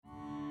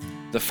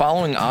The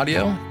following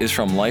audio is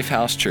from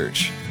Lifehouse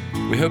Church.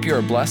 We hope you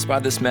are blessed by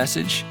this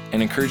message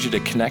and encourage you to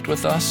connect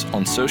with us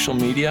on social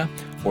media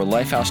or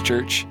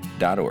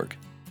lifehousechurch.org.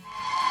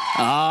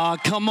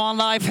 Come on,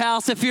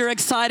 Lifehouse. If you're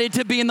excited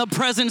to be in the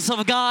presence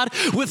of God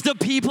with the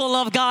people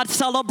of God,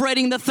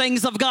 celebrating the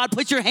things of God,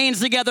 put your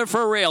hands together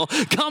for real.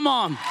 Come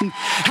on.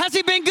 Has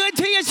he been good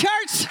to you,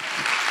 church?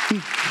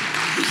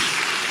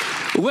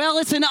 Well,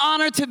 it's an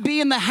honor to be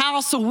in the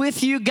house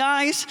with you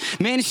guys.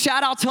 Man,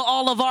 shout out to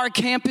all of our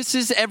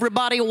campuses,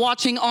 everybody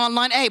watching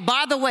online. Hey,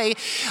 by the way,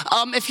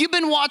 if you've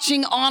been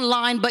watching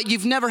online, but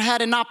you've never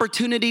had an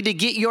opportunity to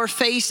get your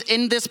face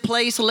in this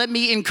place, let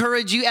me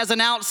encourage you as an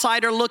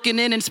outsider looking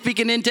in and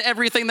speaking into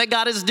everything that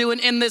God is doing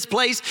in this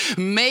place.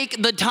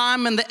 Make the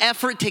time and the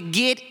effort to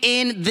get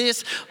in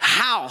this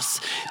house,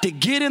 to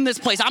get in this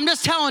place. I'm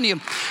just telling you,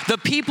 the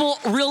people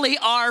really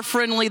are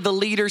friendly. The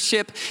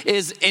leadership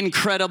is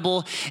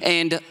incredible.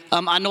 And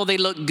I know they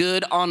look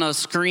good on a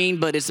screen,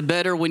 but it's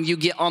better when you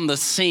get on the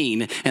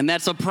scene. And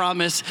that's a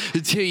promise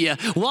to you.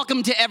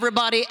 Welcome to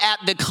everybody at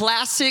the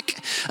Classic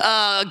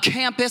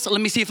campus.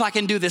 Let me see if I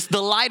can do this. The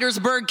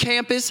Leitersburg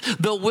campus,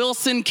 the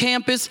Wilson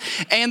campus,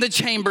 and the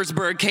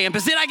Chambersburg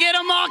campus. Did I get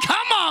them all?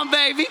 Come on,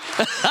 baby.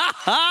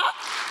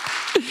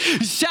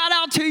 Shout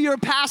out to your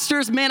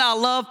pastors. Man, I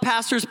love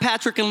pastors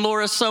Patrick and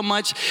Laura so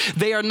much.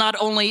 They are not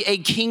only a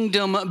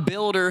kingdom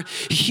builder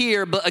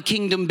here, but a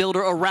kingdom builder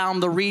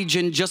around the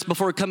region. Just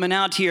before coming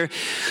out here,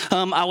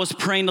 I was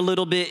praying a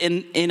little bit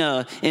in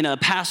a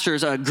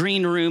pastor's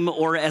green room,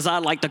 or as I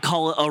like to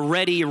call it, a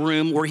ready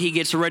room, where he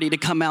gets ready to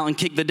come out and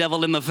kick the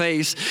devil in the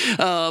face.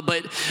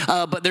 But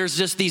there's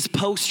just these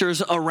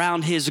posters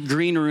around his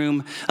green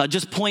room,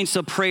 just points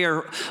of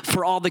prayer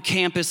for all the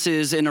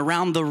campuses and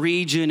around the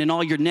region and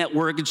all your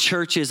network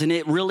churches, and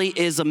it really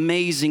is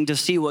amazing to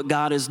see what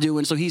God is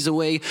doing. So he's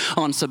away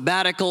on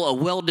sabbatical, a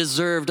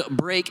well-deserved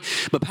break.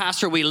 But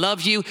Pastor, we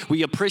love you.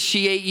 We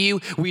appreciate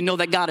you. We know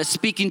that God is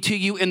speaking to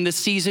you in this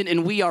season,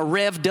 and we are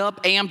revved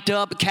up, amped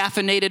up,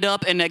 caffeinated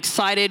up, and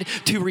excited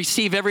to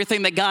receive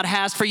everything that God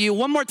has for you.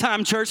 One more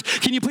time, church.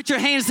 Can you put your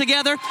hands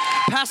together?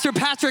 Pastor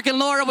Patrick and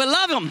Laura, we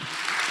love them.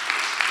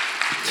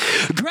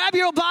 Grab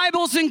your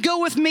Bibles and go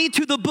with me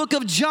to the book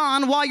of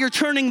John. While you're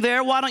turning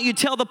there, why don't you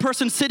tell the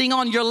person sitting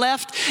on your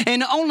left,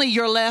 and only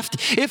your left,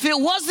 if it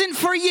wasn't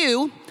for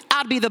you,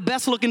 I'd be the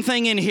best looking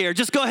thing in here.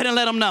 Just go ahead and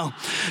let them know.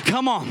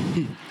 Come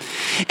on.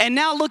 And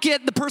now look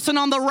at the person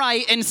on the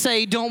right and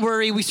say, don't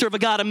worry, we serve a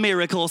God of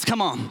miracles.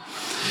 Come on.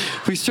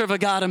 We serve a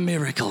God of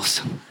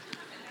miracles.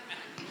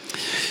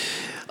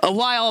 A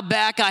while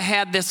back, I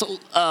had this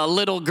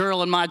little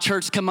girl in my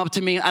church come up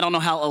to me. I don't know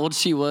how old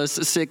she was,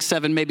 6,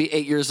 7, maybe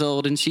 8 years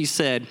old. And she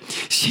said,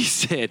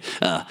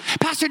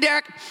 Pastor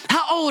Derek,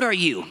 how old are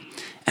you?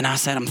 And I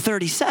said, I'm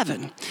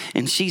 37.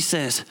 And she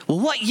says, well,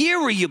 what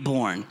year were you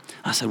born?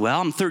 I said, well,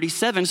 I'm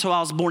 37, so I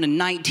was born in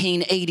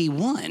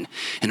 1981.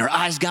 And her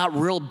eyes got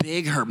real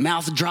big, her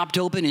mouth dropped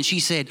open, and she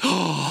said,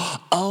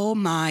 oh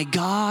my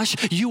gosh,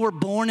 you were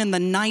born in the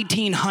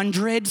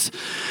 1900s?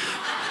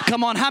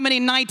 Come on, how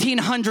many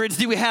 1900s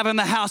do we have in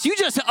the house? You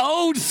just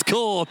old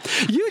school.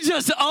 You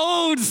just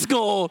old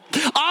school.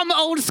 I'm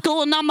old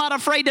school, and I'm not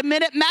afraid to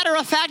admit it. Matter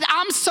of fact,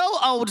 I'm so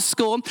old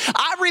school.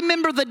 I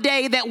remember the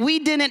day that we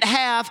didn't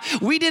have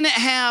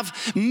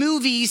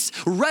movies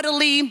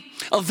readily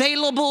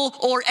available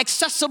or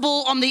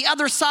accessible on the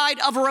other side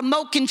of a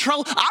remote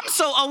control. I'm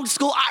so old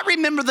school. I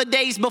remember the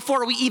days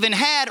before we even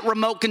had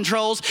remote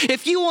controls.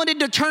 If you wanted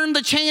to turn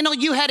the channel,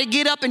 you had to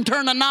get up and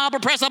turn a knob or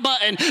press a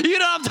button. You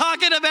know what I'm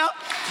talking about?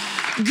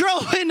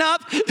 Growing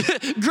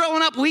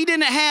up, we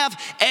didn't have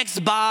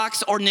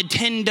Xbox or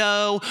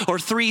Nintendo or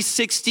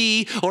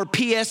 360 or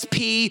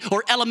PSP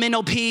or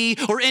Elemental P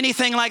or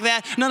anything like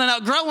that. No.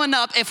 Growing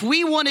up, if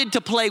we wanted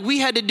to play, we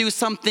had to do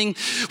something.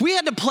 We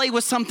had to play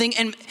with something,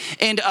 and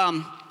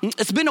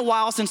it's been a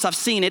while since I've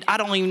seen it. I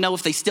don't even know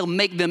if they still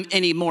make them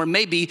anymore.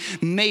 Maybe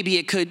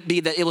it could be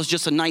that it was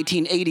just a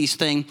 1980s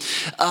thing.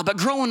 But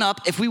growing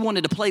up, if we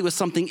wanted to play with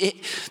something,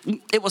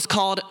 it was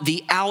called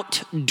the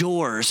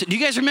outdoors. Do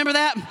you guys remember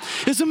that?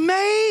 It's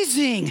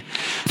amazing.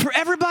 For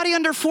everybody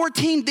under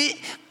 14,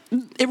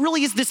 it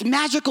really is this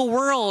magical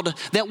world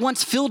that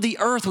once filled the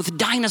earth with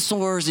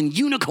dinosaurs and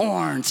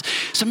unicorns.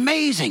 It's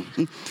amazing.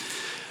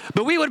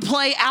 But we would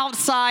play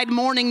outside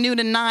morning, noon,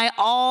 and night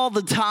all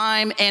the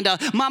time. And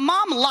my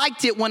mom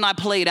liked it when I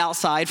played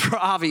outside for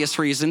obvious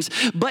reasons.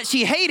 But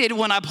she hated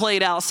when I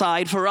played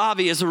outside for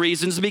obvious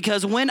reasons,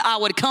 because when I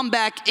would come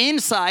back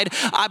inside,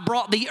 I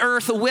brought the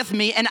earth with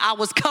me, and I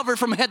was covered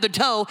from head to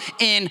toe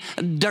in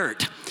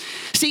dirt.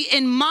 See,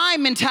 in my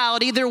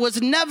mentality, there was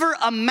never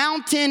a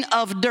mountain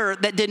of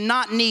dirt that did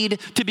not need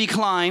to be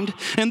climbed,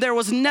 and there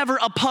was never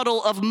a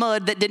puddle of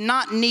mud that did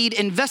not need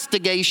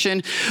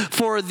investigation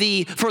for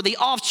the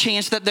off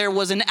chance that there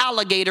was an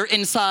alligator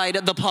inside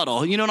the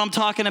puddle. You know what I'm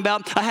talking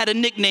about? I had a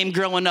nickname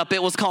growing up.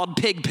 It was called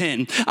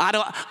Pigpen.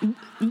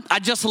 I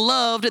just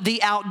loved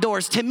the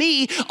outdoors. To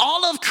me,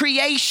 all of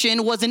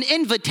creation was an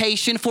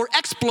invitation for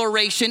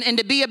exploration and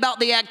to be about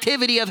the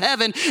activity of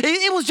heaven.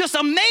 It was just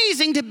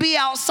amazing to be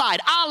outside.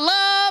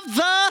 I love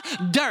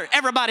the dirt.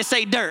 Everybody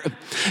say dirt.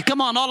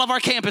 Come on, all of our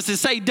campuses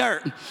say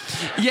dirt.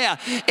 Yeah,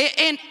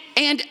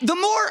 and the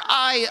more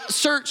I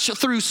search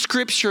through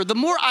Scripture, the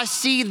more I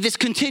see this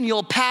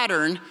continual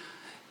pattern,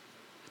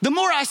 the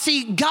more I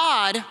see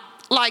God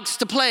likes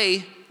to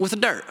play with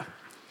dirt.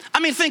 I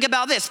mean, think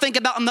about this. Think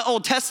about in the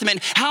Old Testament,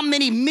 how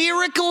many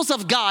miracles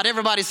of God,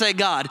 everybody say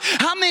God,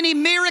 how many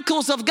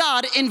miracles of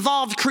God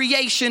involved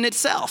creation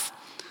itself?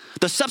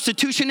 The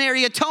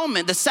substitutionary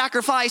atonement, the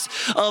sacrifice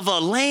of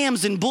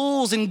lambs and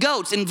bulls and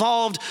goats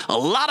involved a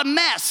lot of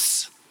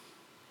mess.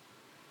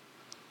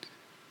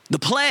 The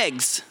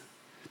plagues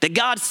that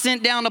God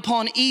sent down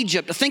upon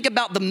Egypt. Think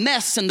about the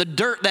mess and the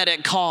dirt that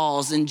it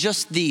caused and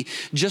just the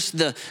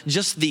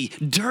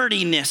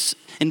dirtiness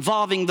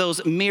involving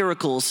those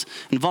miracles,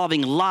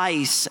 involving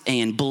lice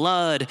and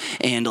blood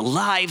and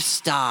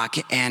livestock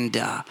and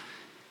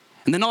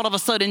then all of a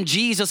sudden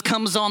Jesus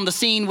comes on the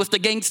scene with the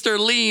gangster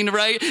lean,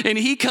 right? And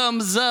he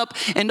comes up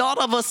and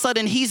all of a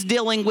sudden he's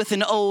dealing with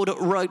an old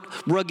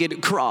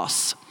rugged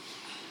cross.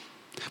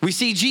 We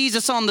see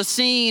Jesus on the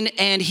scene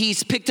and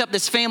he's picked up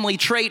this family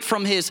trait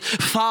from his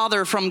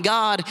father, from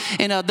God.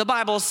 And the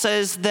Bible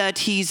says that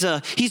he's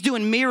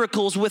doing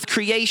miracles with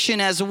creation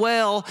as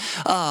well.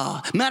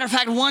 Matter of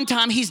fact, one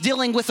time he's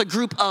dealing with a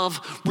group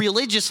of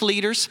religious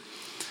leaders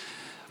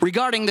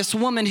regarding this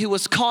woman who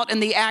was caught in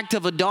the act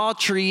of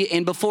adultery.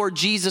 And before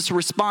Jesus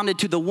responded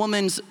to the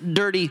woman's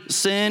dirty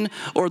sin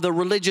or the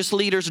religious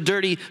leader's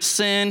dirty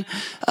sin,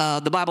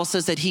 the Bible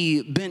says that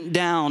he bent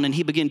down and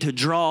he began to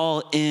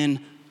draw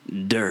in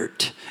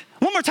dirt.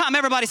 One more time,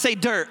 everybody say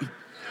dirt.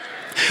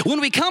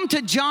 When we come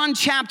to John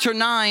chapter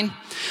 9,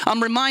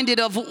 I'm reminded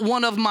of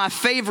one of my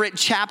favorite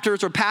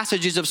chapters or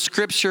passages of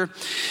Scripture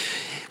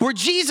where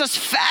Jesus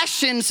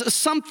fashions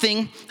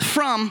something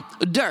from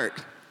dirt.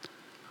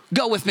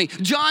 Go with me.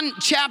 John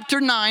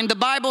chapter 9, the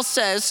Bible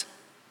says,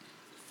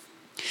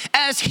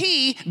 as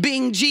he,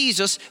 being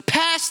Jesus,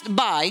 passed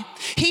by,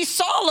 he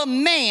saw a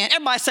man,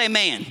 everybody say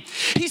man.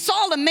 He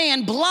saw a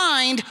man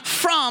blind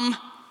from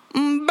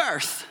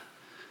birth.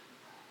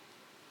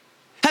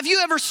 Have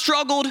you ever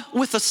struggled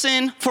with a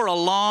sin for a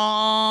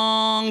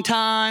long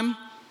time?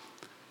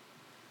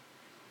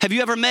 Have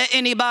you ever met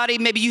anybody,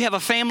 maybe you have a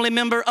family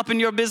member up in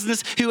your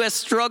business who has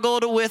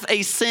struggled with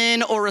a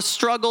sin or a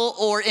struggle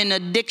or an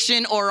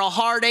addiction or a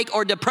heartache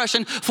or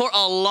depression for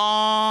a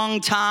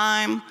long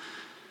time?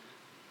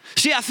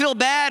 See, I feel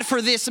bad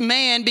for this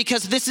man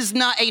because this is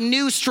not a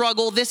new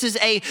struggle. This is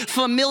a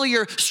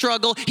familiar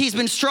struggle. He's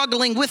been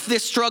struggling with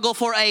this struggle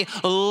for a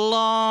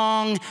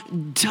long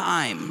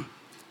time.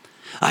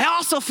 I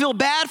also feel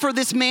bad for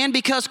this man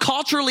because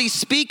culturally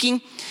speaking,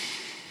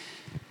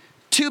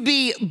 to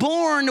be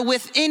born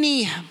with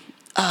any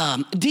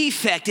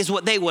defect is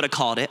what they would have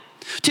called it.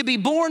 To be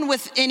born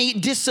with any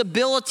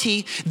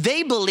disability,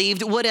 they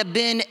believed would have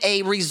been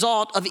a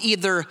result of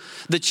either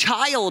the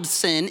child's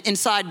sin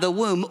inside the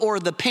womb or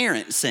the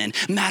parent's sin.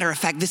 Matter of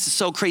fact, this is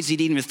so crazy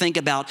to even think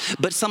about,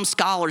 but some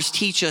scholars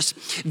teach us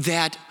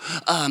that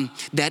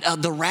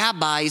the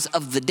rabbis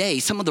of the day,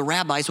 some of the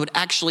rabbis would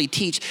actually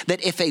teach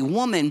that if a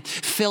woman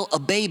felt a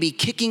baby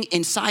kicking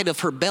inside of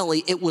her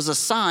belly, it was a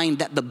sign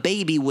that the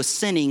baby was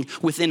sinning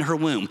within her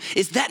womb.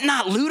 Is that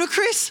not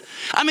ludicrous?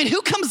 I mean,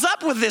 who comes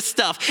up with this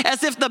stuff?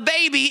 As if the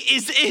baby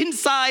is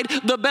inside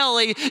the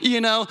belly, you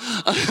know.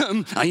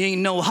 I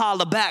ain't no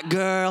holla back,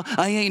 girl.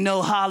 I ain't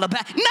no holla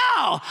back. No,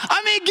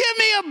 I mean, give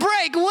me a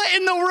break. What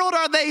in the world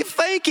are they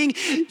thinking?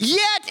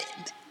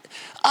 Yet,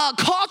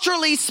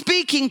 culturally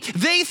speaking,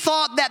 they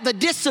thought that the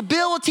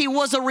disability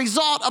was a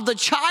result of the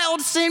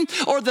child's sin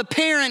or the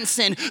parent's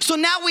sin. So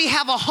now we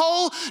have a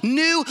whole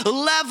new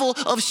level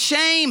of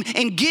shame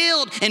and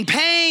guilt and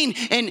pain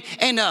and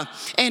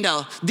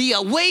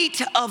the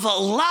weight of a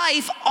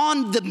life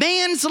on the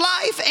man's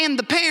life and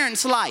the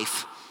parent's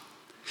life.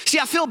 See,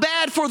 I feel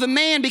bad for the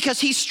man because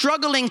he's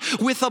struggling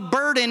with a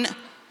burden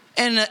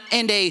and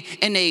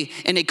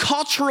a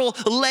cultural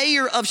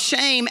layer of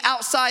shame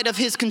outside of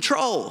his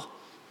control.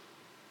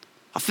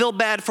 I feel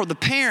bad for the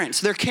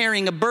parents. They're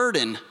carrying a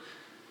burden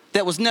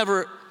that was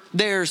never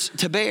theirs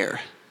to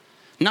bear,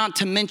 not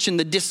to mention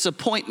the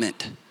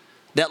disappointment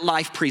that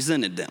life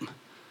presented them.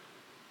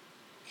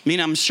 I mean,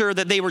 I'm sure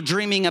that they were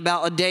dreaming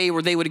about a day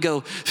where they would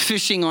go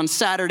fishing on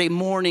Saturday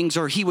mornings,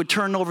 or he would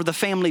turn over the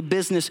family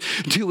business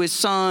to his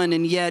son,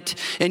 and yet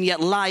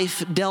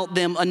life dealt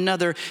them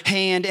another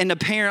hand. And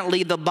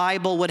apparently the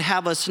Bible would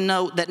have us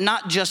note that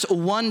not just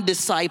one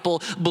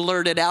disciple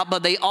blurted out,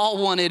 but they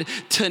all wanted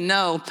to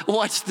know.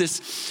 Watch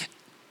this.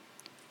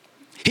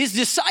 His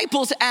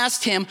disciples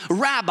asked him,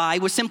 Rabbi,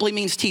 which simply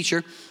means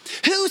teacher,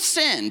 who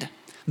sinned,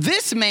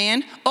 this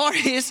man or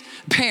his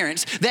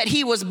parents, that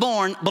he was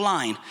born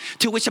blind.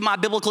 To which in my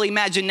biblical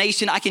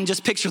imagination, I can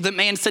just picture the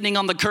man sitting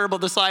on the curb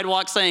of the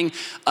sidewalk saying,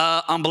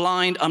 I'm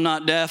blind, I'm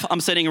not deaf,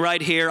 I'm sitting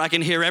right here, I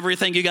can hear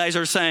everything you guys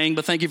are saying,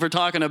 but thank you for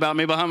talking about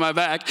me behind my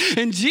back.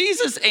 And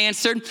Jesus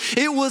answered,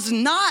 it was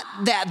not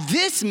that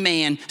this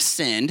man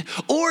sinned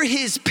or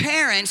his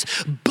parents,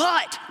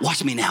 but,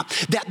 watch me now,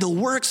 that the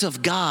works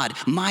of God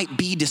might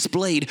be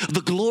displayed,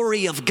 the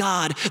glory of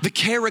God, the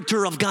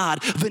character of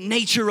God, the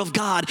nature of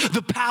God,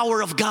 the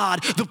power of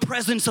God, the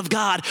presence of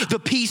God, the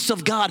peace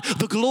of God,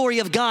 the glory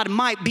of God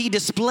might be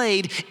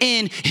displayed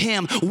in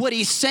him. What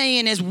he's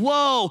saying is,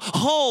 whoa,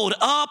 hold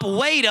up,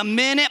 wait a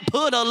minute,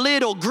 put a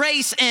little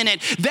grace in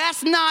it.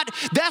 That's not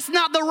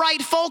the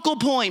right focal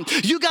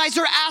point. You guys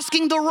are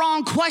asking the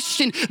wrong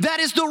question. That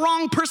is the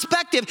wrong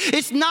perspective.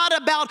 It's not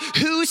about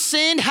who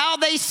sinned,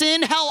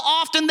 how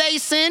often they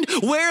sinned,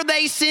 where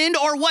they sinned,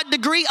 or what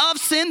degree of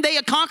sin they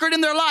had conquered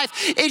in their life.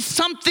 It's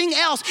something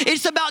else.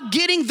 It's about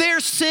getting their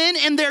sin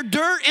and their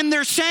dirt and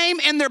their shame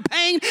and their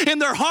pain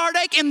and their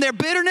heartache and their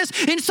bitterness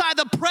inside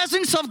the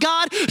presence of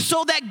God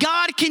so that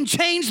God can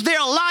change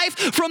their life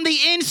from the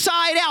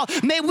inside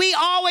out. May we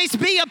always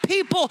be a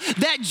people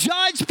that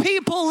judge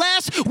people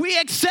less. We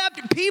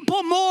accept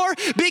people more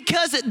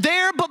because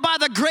but by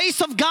the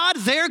grace of God,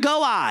 there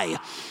go I.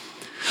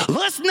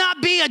 Let's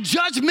not be a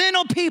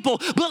judgmental people,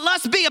 but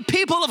let's be a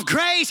people of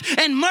grace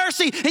and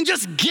mercy and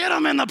just get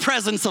them in the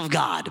presence of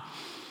God.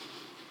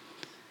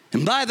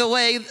 And by the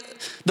way,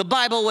 the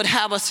Bible would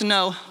have us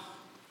know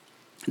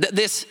that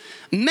this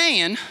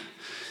man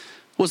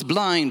was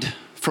blind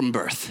from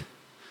birth.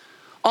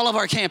 All of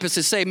our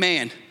campuses say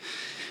man.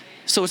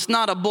 So it's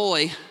not a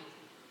boy.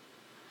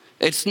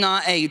 It's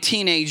not a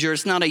teenager.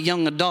 It's not a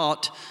young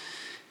adult.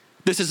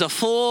 This is a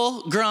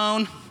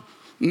full-grown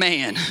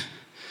man,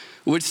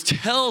 which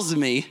tells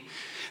me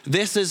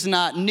this is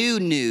not new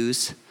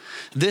news.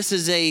 This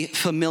is a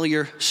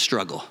familiar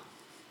struggle.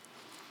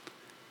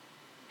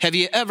 Have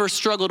you ever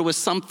struggled with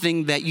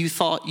something that you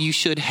thought you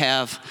should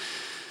have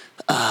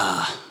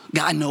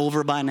gotten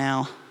over by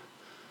now?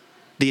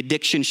 The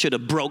addiction should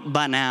have broke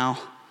by now.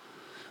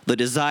 The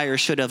desire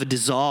should have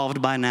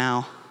dissolved by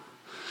now.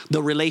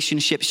 The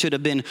relationship should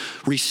have been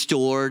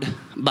restored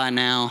by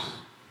now.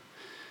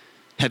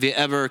 Have you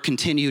ever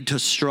continued to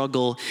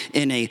struggle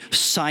in a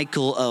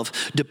cycle of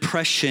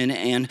depression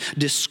and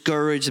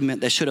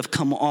discouragement that should have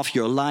come off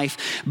your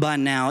life by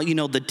now? You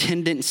know, the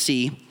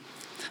tendency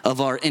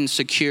of our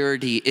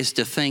insecurity is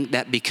to think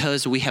that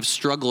because we have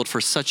struggled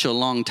for such a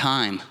long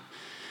time,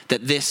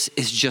 that this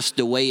is just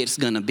the way it's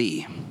gonna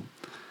be.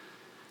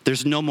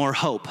 There's no more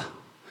hope.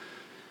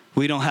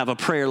 We don't have a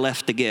prayer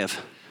left to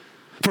give.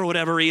 For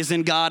whatever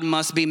reason, God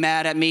must be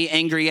mad at me,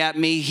 angry at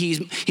me.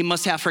 He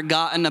must have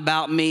forgotten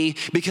about me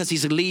because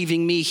he's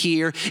leaving me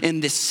here in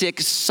this sick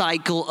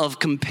cycle of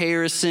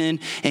comparison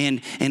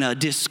and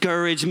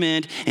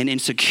discouragement and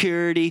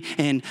insecurity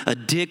and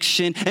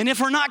addiction. And if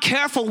we're not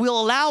careful, we'll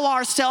allow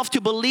ourselves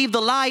to believe the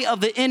lie of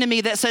the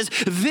enemy that says,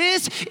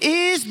 this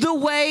is the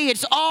way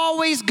it's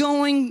always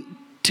going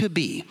to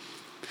be.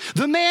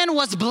 The man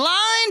was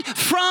blind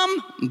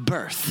from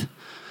birth.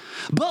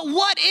 But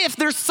what if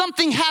there's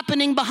something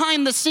happening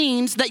behind the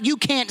scenes that you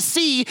can't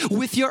see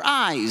with your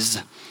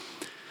eyes?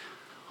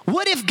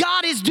 What if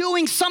God is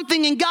doing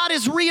something and God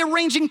is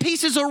rearranging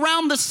pieces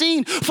around the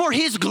scene for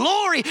his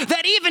glory,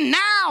 that even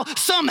now,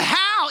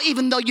 somehow,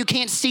 even though you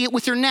can't see it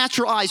with your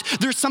natural eyes,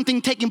 there's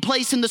something taking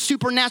place in the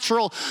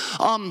supernatural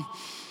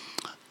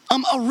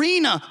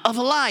arena of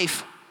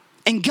life.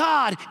 And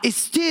God is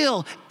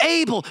still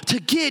able to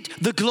get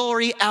the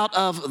glory out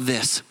of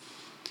this.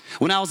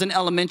 When I was in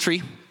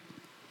elementary,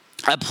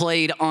 I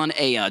played on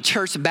a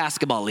church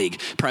basketball league,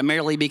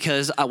 primarily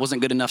because I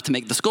wasn't good enough to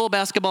make the school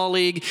basketball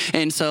league.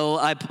 And so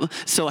I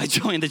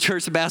joined the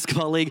church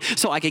basketball league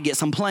so I could get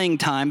some playing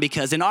time,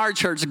 because in our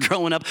church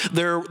growing up,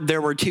 there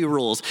were two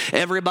rules.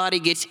 Everybody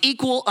gets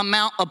equal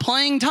amount of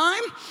playing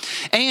time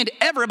and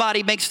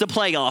everybody makes the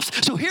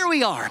playoffs. So here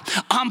we are.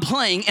 I'm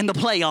playing in the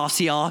playoffs,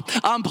 y'all.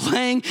 I'm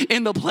playing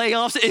in the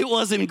playoffs. It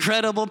was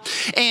incredible.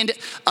 And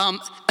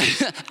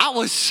I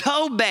was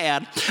so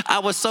bad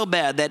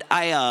that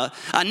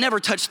I never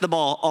touched the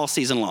ball all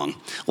season long.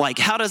 Like,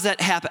 how does that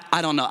happen?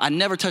 I don't know. I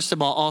never touched the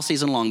ball all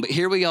season long, but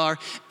here we are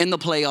in the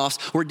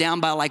playoffs. We're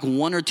down by like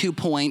 1 or 2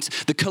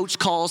 points. The coach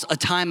calls a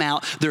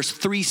timeout. There's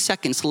 3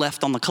 seconds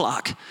left on the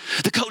clock.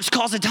 The coach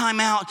calls a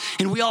timeout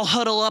and we all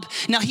huddle up.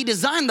 Now, he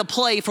designed the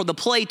play for the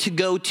play to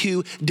go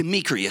to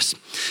Demetrius.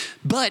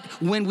 But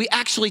when we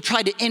actually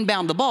tried to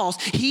inbound the balls,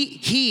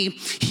 he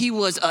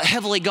was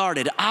heavily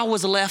guarded. I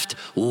was left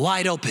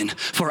wide open,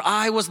 for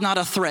I was not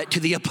a threat to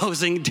the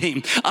opposing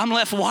team. I'm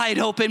left wide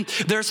open.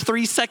 There's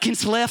 3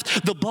 seconds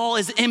left. The ball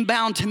is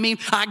inbound to me.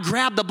 I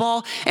grab the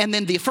ball, and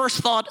then the first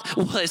thought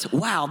was,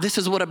 wow, this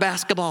is what a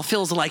basketball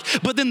feels like.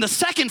 But then the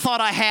second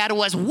thought I had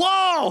was,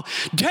 whoa,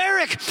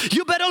 Derek,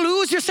 you better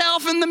lose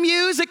yourself in the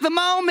music, the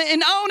moment,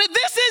 and own it.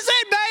 This is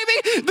it,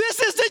 baby. This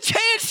is the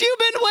chance you've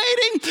been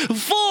waiting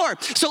for.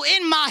 more. So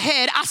in my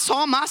head, I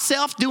saw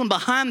myself doing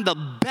behind the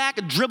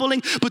back,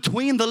 dribbling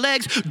between the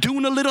legs,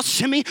 doing a little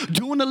shimmy,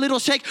 doing a little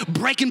shake,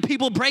 breaking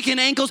people, breaking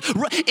ankles.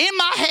 In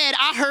my head,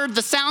 I heard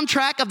the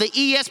soundtrack of the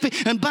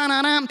ESP, and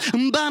ba-na-dum,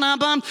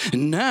 ba-na-bum.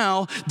 And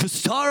now, the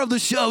star of the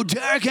show,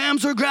 Derek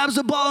Hamser, grabs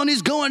the ball and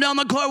he's going down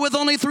the court with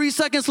only 3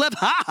 seconds left.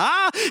 Ha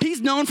ha!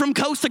 He's known from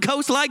coast to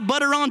coast like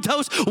butter on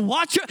toast.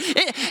 Watch it.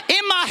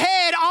 In my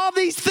head, all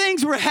these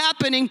things were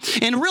happening.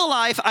 In real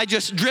life, I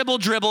just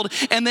dribbled,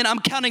 and then I'm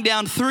counting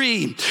down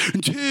 3,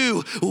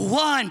 2,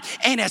 1.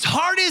 And as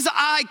hard as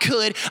I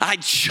could, I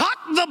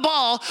chucked the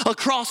ball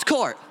across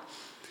court.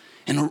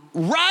 And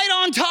right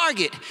on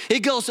target, it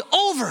goes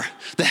over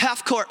the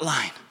half-court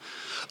line,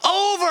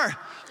 over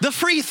the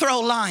free throw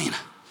line,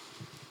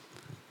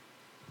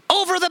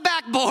 over the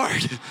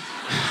backboard.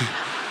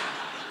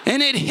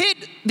 And it hit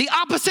the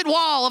opposite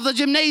wall of the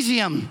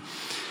gymnasium.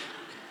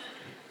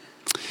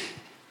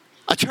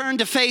 I turned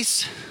to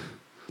face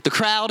the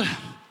crowd.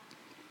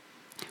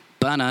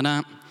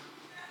 Ba-na-na,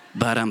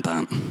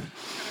 ba-dum-bum.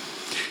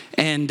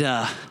 And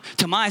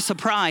to my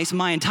surprise,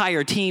 my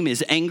entire team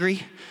is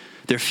angry.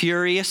 They're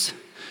furious.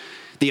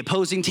 The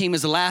opposing team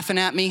is laughing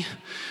at me.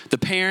 The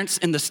parents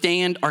in the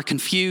stand are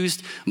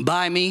confused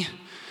by me.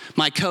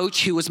 My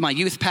coach, who was my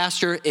youth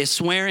pastor, is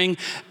swearing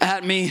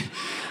at me.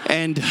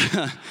 And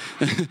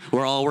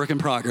we're all work in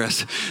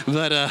progress.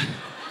 But,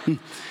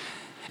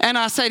 and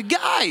I said,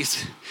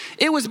 guys,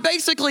 it was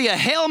basically a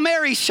Hail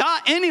Mary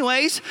shot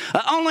anyways.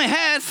 I only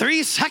had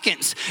 3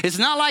 seconds. It's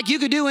not like you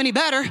could do any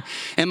better.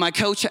 And my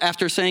coach,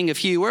 after saying a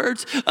few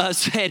words,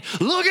 said,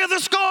 look at the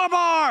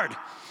scoreboard.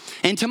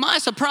 And to my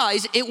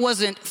surprise, it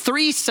wasn't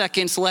 3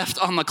 seconds left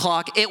on the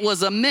clock. It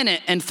was 1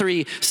 minute and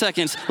 3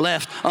 seconds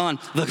left on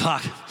the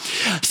clock.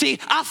 See,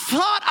 I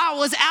thought I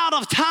was out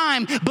of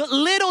time, but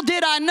little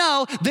did I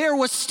know there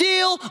was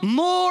still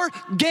more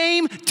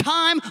game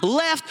time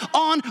left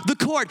on the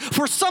court.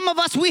 For some of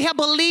us, we have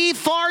believed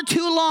far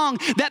too long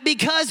that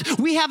because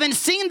we haven't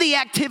seen the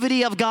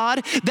activity of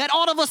God, that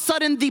all of a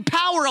sudden the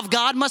power of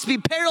God must be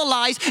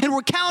paralyzed, and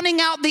we're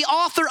counting out the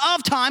author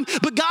of time.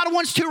 But God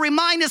wants to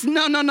remind us,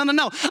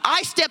 no.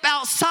 I step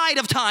outside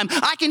of time.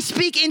 I can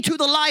speak into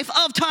the life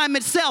of time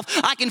itself.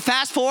 I can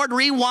fast forward,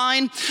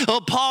 rewind,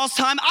 pause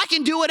time. I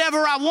can do whatever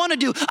I want to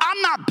do.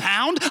 I'm not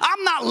bound.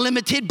 I'm not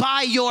limited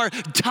by your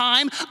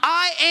time.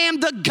 I am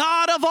the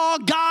God of all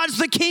gods,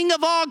 the King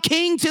of all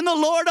kings, and the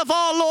Lord of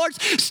all lords.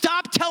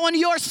 Stop telling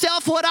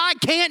yourself what I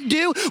can't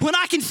do when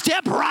I can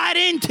step right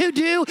in to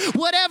do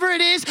whatever it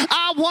is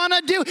I want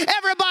to do.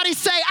 Everybody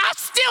say, I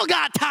still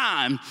got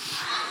time.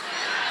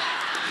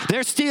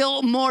 There's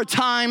still more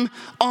time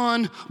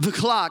on the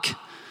clock.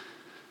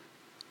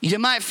 You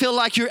might feel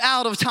like you're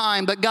out of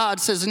time, but God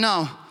says,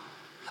 no,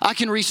 I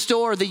can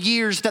restore the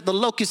years that the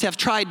locusts have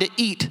tried to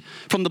eat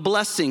from the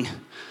blessing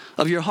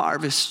of your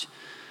harvest.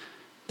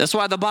 That's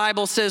why the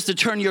Bible says to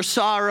turn your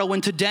sorrow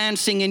into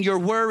dancing and your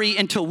worry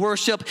into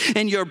worship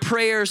and your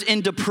prayers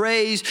into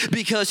praise,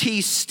 because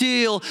he's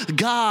still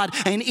God.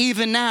 And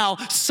even now,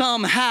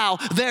 somehow,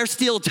 there's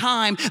still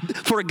time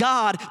for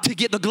God to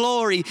get the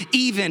glory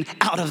even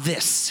out of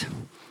this.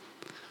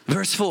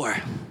 Verse 4.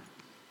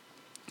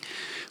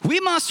 We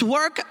must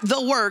work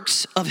the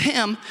works of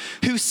him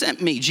who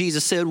sent me,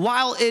 Jesus said,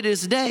 while it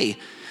is day.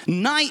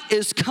 Night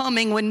is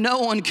coming when no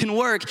one can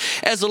work.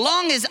 As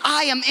long as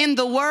I am in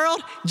the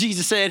world,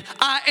 Jesus said,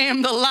 I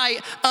am the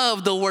light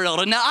of the world.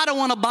 And now I don't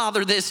want to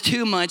bother this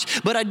too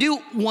much, but I do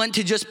want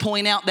to just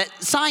point out that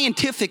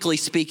scientifically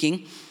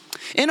speaking,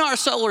 in our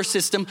solar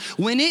system,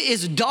 when it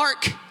is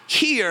dark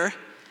here,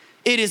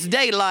 it is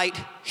daylight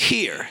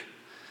here.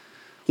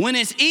 When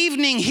it's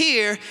evening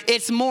here,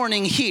 it's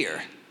morning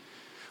here.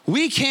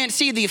 We can't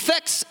see the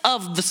effects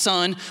of the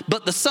sun,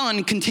 but the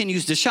sun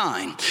continues to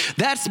shine.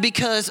 That's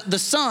because the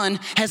sun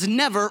has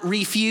never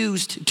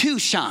refused to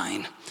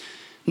shine.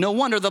 No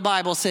wonder the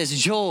Bible says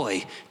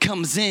joy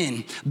comes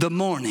in the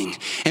morning.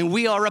 And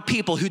we are a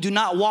people who do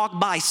not walk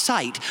by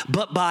sight,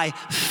 but by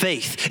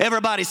faith.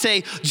 Everybody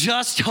say,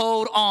 just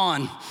hold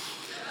on.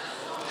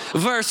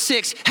 Verse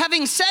 6,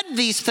 having said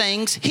these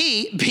things,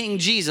 he, being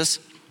Jesus,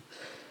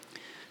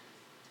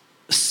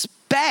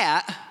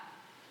 spat.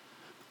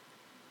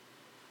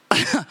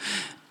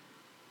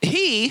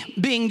 He,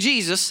 being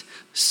Jesus,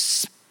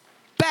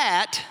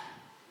 spat.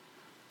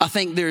 I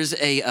think there's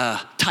a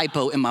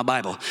typo in my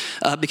Bible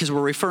because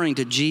we're referring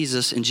to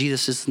Jesus, and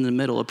Jesus is in the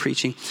middle of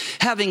preaching.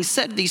 Having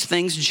said these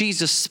things,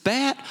 Jesus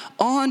spat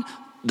on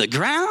the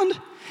ground,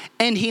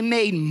 and he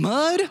made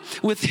mud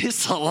with his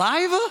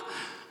saliva.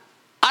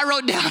 I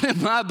wrote down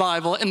in my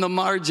Bible in the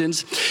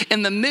margins,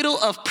 in the middle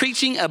of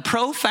preaching a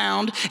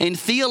profound and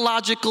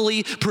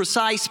theologically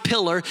precise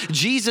pillar,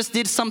 Jesus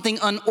did something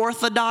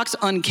unorthodox,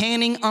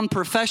 uncanny,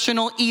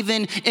 unprofessional,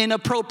 even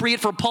inappropriate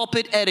for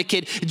pulpit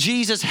etiquette.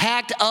 Jesus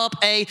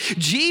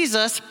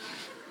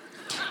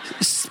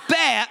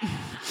spat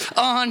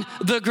on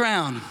the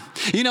ground.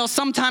 You know,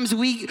 sometimes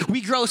we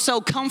grow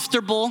so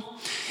comfortable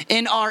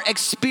in our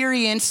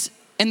experience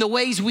and the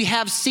ways we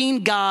have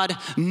seen God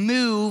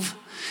move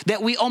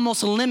that we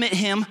almost limit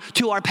him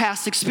to our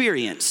past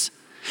experience.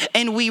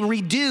 and we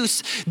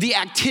reduce the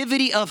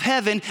activity of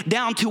heaven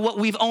down to what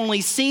we've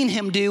only seen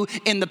him do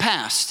in the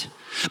past.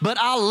 But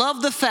I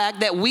love the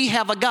fact that we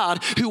have a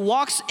God who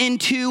walks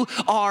into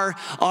our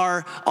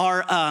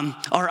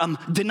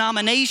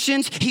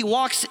denominations. He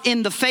walks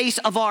in the face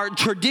of our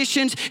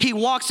traditions. He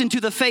walks into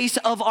the face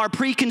of our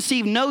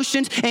preconceived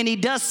notions, and he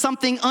does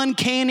something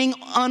uncanny,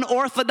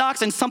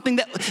 unorthodox, and something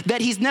that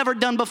he's never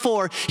done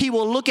before. He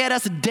will look at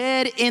us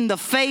dead in the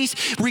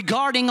face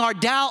regarding our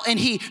doubt, and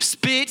he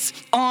spits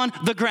on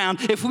the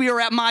ground. If we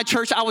were at my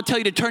church, I would tell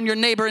you to turn your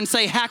neighbor and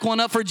say, hack one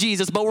up for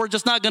Jesus, but we're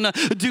just not going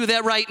to do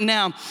that right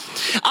now.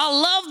 I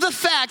love the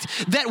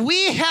fact that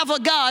we have a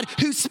God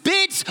who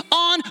spits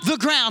on the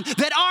ground,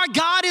 that our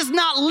God is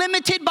not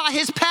limited by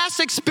his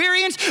past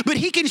experience, but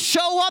he can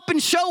show up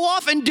and show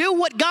off and do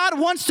what God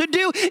wants to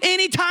do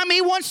anytime he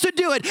wants to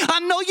do it.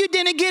 I know you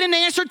didn't get an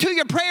answer to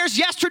your prayers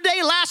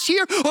yesterday, last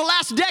year, or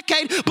last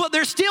decade, but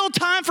there's still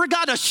time for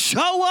God to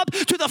show up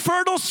to the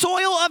fertile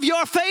soil of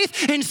your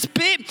faith and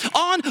spit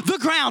on the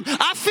ground.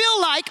 I feel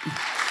like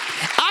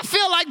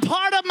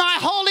part of my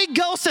Holy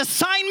Ghost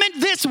assignment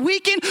this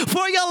weekend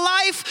for your life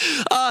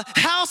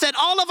house at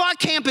all of our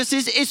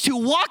campuses is to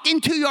walk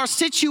into your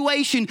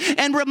situation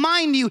and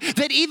remind you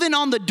that even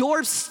on the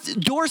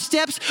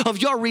doorsteps of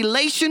your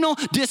relational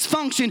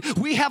dysfunction,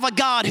 we have a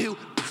God who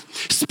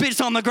spits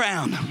on the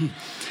ground.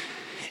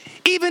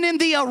 Even in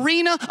the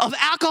arena of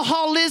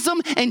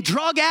alcoholism and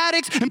drug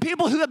addicts and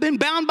people who have been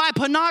bound by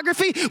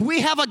pornography,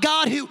 we have a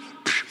God who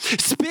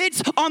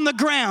spits on the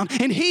ground,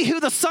 and he who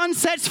the Son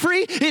sets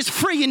free is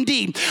free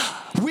indeed.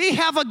 We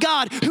have a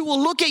God who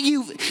will look at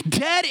you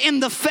dead in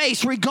the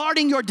face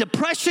regarding your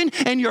depression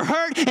and your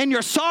hurt and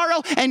your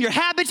sorrow and your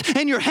habits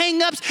and your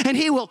hang-ups, and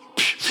he will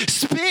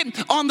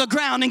spit on the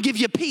ground and give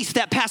you peace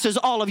that passes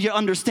all of your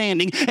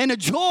understanding and a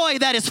joy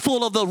that is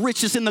full of the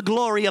riches and the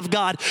glory of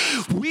God.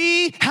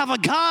 We have a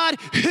God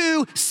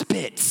who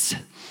spits.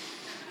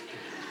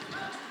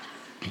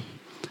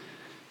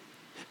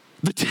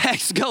 The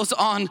text goes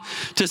on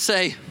to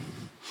say,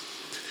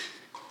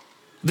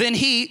 then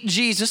he,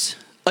 Jesus,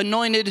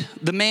 anointed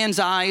the man's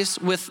eyes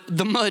with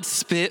the mud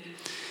spit,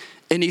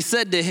 and he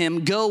said to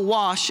him, go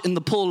wash in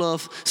the pool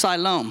of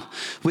Siloam,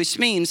 which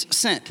means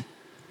sent.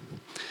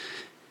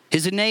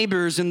 His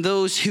neighbors and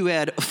those who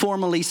had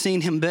formerly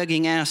seen him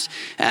begging asked,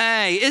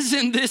 hey,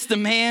 isn't this the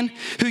man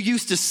who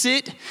used to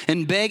sit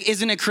and beg?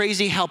 Isn't it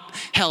crazy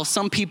how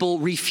some people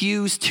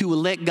refuse to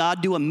let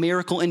God do a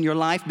miracle in your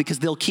life because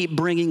they'll keep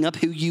bringing up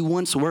who you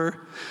once were?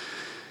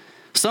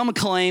 Some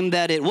claim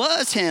that it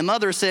was him.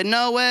 Others said,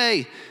 no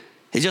way,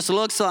 it just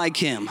looks like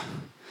him.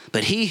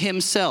 But he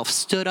himself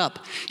stood up.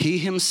 He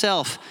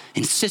himself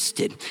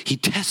insisted. He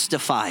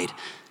testified,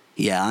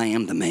 yeah, I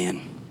am the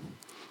man.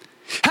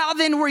 How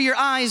then were your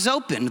eyes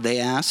opened, they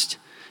asked.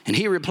 And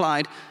he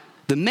replied,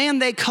 the man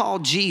they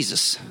called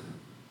Jesus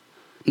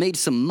made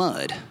some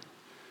mud.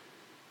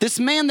 This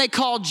man they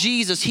called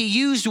Jesus, he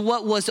used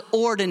what was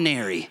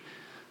ordinary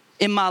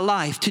in my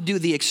life to do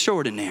the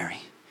extraordinary.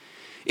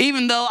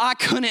 Even though I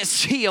couldn't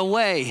see a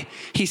way,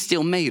 he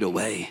still made a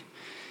way.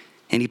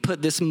 And he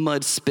put this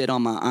mud spit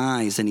on my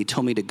eyes, and he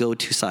told me to go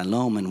to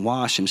Siloam and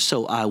wash. And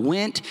so I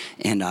went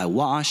and I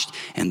washed,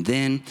 and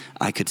then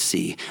I could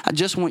see. I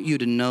just want you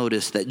to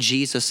notice that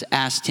Jesus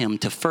asked him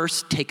to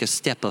first take a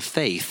step of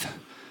faith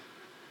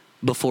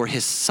before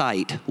his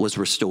sight was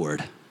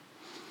restored.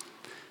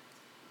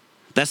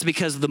 That's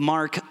because the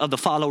mark of the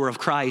follower of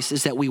Christ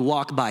is that we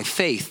walk by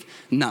faith,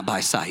 not by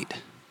sight.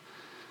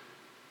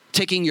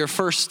 Taking your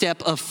first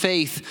step of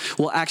faith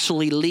will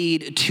actually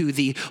lead to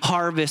the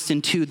harvest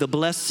and to the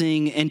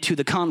blessing and to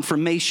the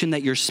confirmation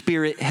that your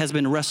spirit has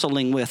been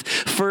wrestling with.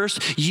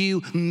 First,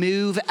 you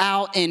move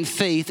out in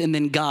faith, and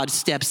then God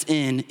steps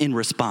in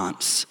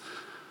response.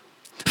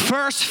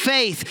 First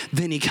faith,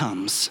 then he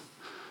comes.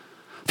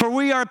 For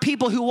we are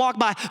people who walk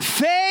by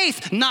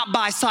faith, not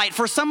by sight.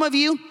 For some of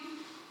you,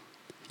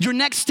 your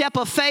next step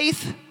of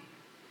faith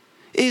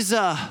is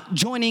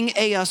joining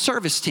a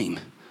service team.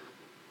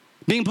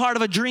 Being part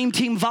of a dream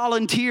team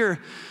volunteer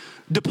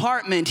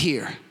department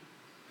here.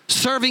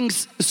 Serving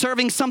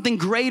something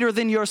greater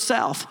than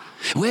yourself.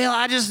 Well,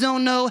 I just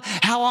don't know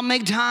how I'll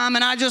make time,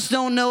 and I just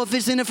don't know if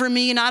it's in it for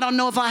me, and I don't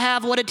know if I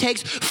have what it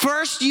takes.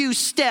 First you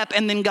step,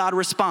 and then God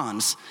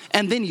responds,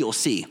 and then you'll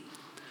see.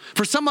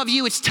 For some of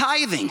you, it's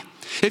tithing.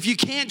 If you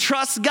can't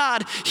trust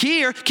God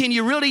here, can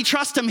you really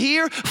trust him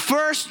here?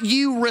 First,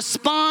 you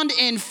respond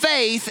in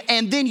faith,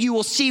 and then you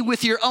will see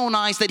with your own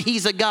eyes that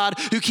he's a God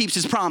who keeps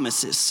his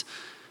promises.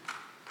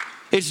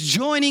 It's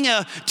joining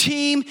a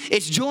team.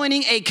 It's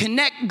joining a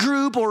connect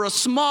group or a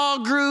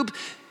small group.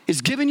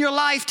 It's giving your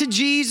life to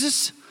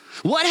Jesus.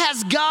 What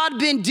has God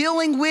been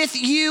dealing with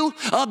you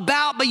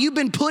about, but you've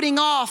been putting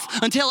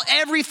off until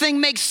everything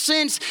makes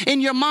sense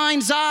in your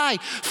mind's eye?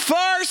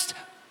 First,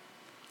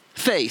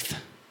 faith,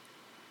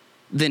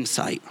 then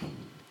sight.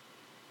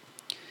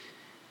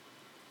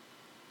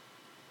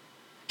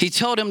 He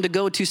told him to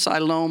go to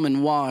Siloam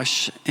and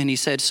wash, and he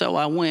said, so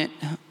I went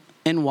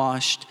and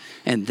washed,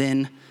 and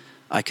then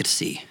I could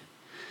see.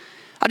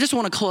 I just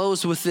want to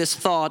close with this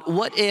thought.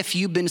 What if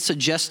you've been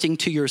suggesting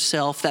to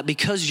yourself that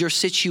because your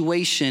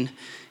situation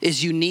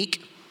is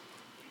unique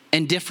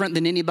and different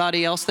than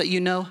anybody else that you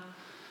know,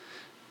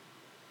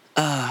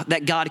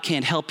 that God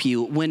can't help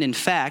you, when in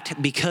fact,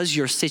 because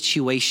your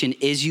situation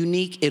is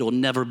unique, it'll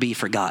never be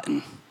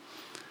forgotten.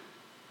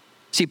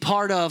 See,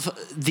 part of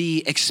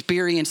the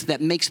experience that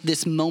makes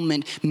this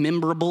moment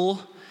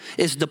memorable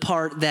is the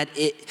part that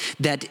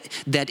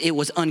it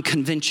was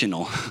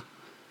unconventional.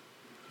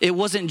 It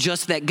wasn't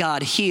just that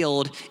God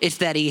healed, it's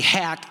that he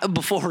hacked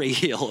before he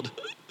healed.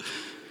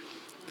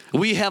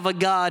 We have a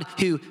God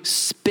who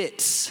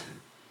spits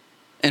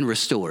and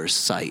restores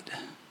sight.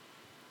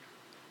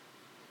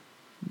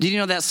 Do you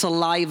know that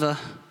saliva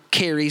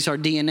carries our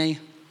DNA?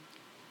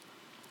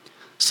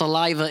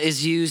 Saliva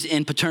is used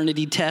in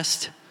paternity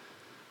tests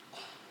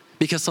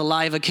because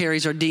saliva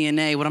carries our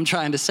DNA. What I'm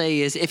trying to say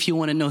is, if you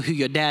want to know who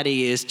your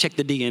daddy is, check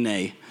the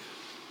DNA.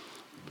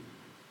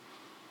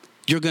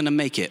 You're going to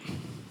make it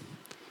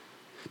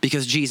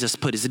because Jesus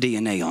put his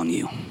DNA on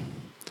you.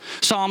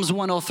 Psalms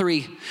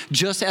 103,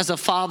 just as a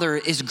father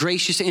is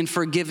gracious and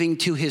forgiving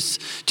to his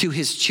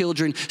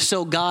children,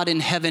 so God in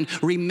heaven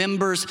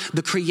remembers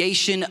the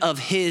creation of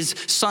his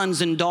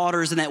sons and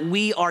daughters, and that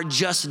we are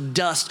just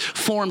dust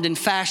formed and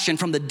fashioned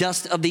from the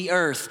dust of the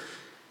earth.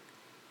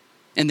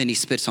 And then he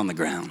spits on the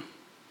ground.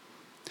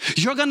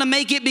 You're gonna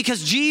make it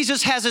because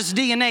Jesus has his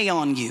DNA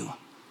on you.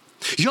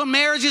 Your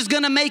marriage is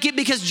gonna make it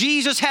because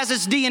Jesus has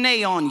his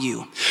DNA on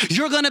you.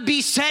 You're gonna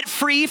be set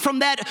free from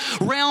that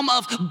realm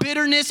of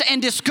bitterness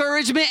and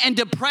discouragement and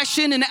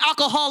depression and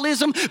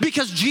alcoholism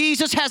because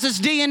Jesus has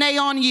his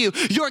DNA on you.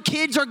 Your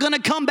kids are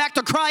gonna come back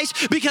to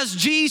Christ because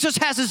Jesus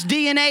has his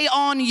DNA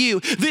on you.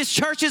 This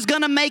church is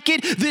gonna make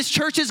it. This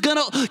church is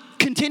gonna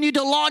continue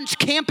to launch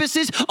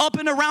campuses up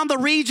and around the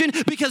region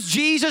because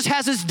Jesus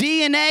has his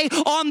DNA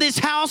on this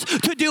house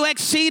to do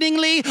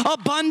exceedingly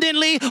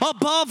abundantly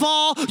above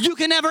all you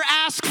can ever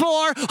ask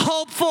for,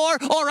 hope for,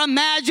 or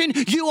imagine.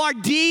 You are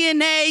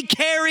DNA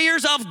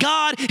carriers of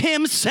God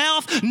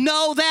himself.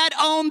 Know that,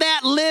 own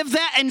that, live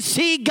that, and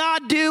see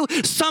God do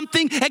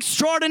something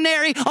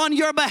extraordinary on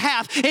your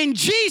behalf. In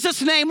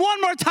Jesus' name,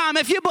 one more time,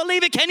 if you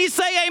believe it, can you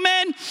say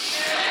amen?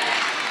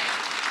 Yeah.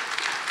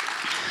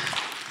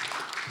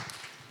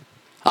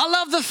 I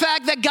love the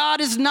fact that God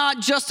is not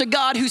just a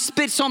God who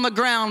spits on the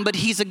ground, but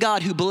he's a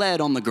God who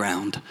bled on the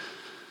ground.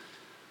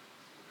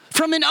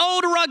 From an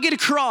old rugged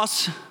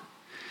cross,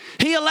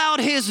 he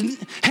allowed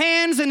his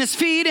hands and his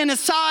feet and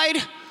his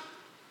side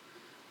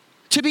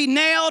to be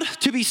nailed,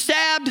 to be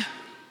stabbed,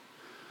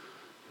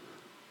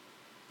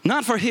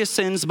 not for his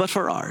sins, but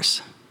for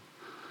ours.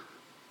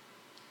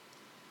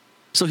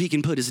 So he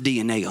can put his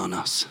DNA on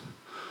us,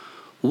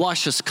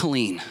 wash us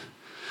clean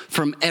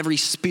from every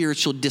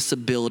spiritual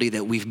disability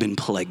that we've been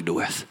plagued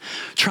with,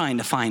 trying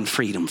to find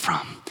freedom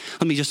from.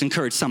 Let me just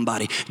encourage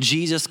somebody.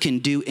 Jesus can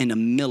do in a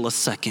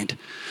millisecond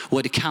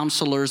what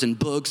counselors and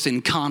books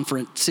and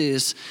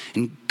conferences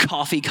and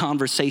coffee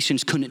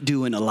conversations couldn't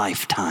do in a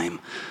lifetime.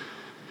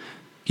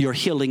 Your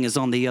healing is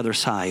on the other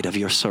side of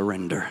your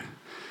surrender.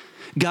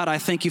 God, I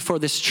thank you for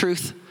this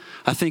truth.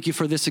 I thank you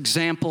for this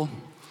example.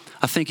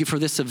 I thank you for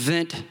this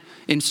event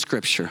in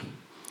Scripture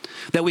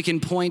that we can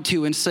point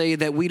to and say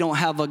that we don't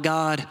have a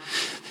God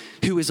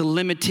who is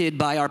limited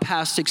by our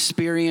past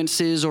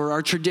experiences or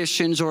our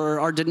traditions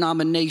or our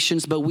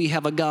denominations, but we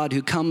have a God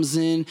who comes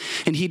in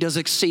and he does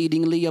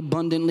exceedingly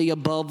abundantly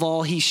above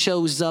all. He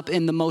shows up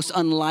in the most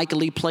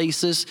unlikely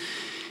places.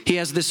 He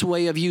has this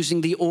way of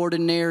using the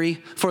ordinary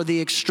for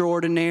the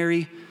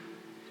extraordinary.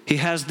 He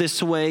has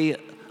this way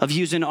of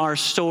using our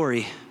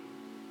story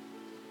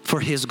for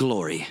his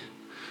glory.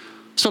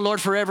 So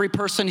Lord, for every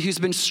person who's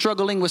been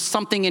struggling with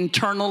something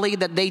internally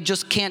that they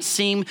just can't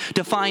seem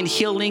to find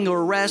healing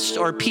or rest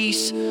or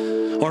peace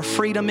or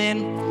freedom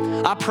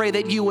in, I pray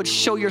that you would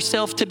show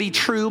yourself to be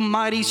true,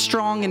 mighty,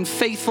 strong, and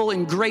faithful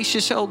and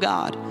gracious, oh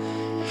God.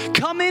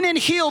 Come in and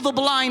heal the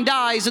blind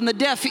eyes and the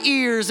deaf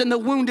ears and the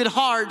wounded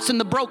hearts and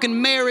the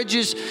broken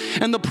marriages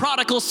and the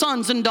prodigal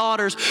sons and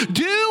daughters.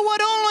 Do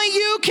what only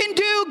you can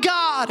do,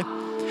 God.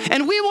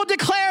 And we will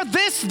declare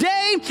this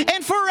day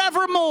and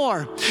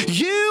forevermore,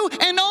 you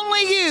and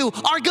only you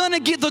are going to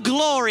get the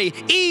glory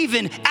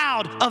even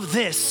out of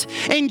this.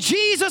 In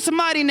Jesus'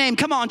 mighty name.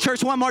 Come on,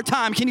 church, one more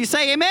time. Can you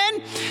say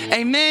amen?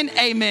 Amen,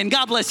 amen.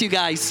 God bless you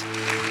guys.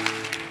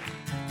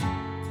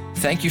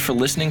 Thank you for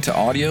listening to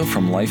audio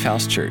from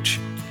Lifehouse Church.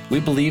 We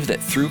believe that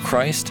through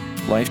Christ,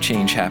 life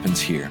change happens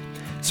here.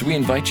 So we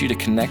invite you to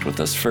connect with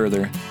us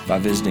further by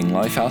visiting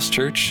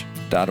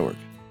lifehousechurch.org.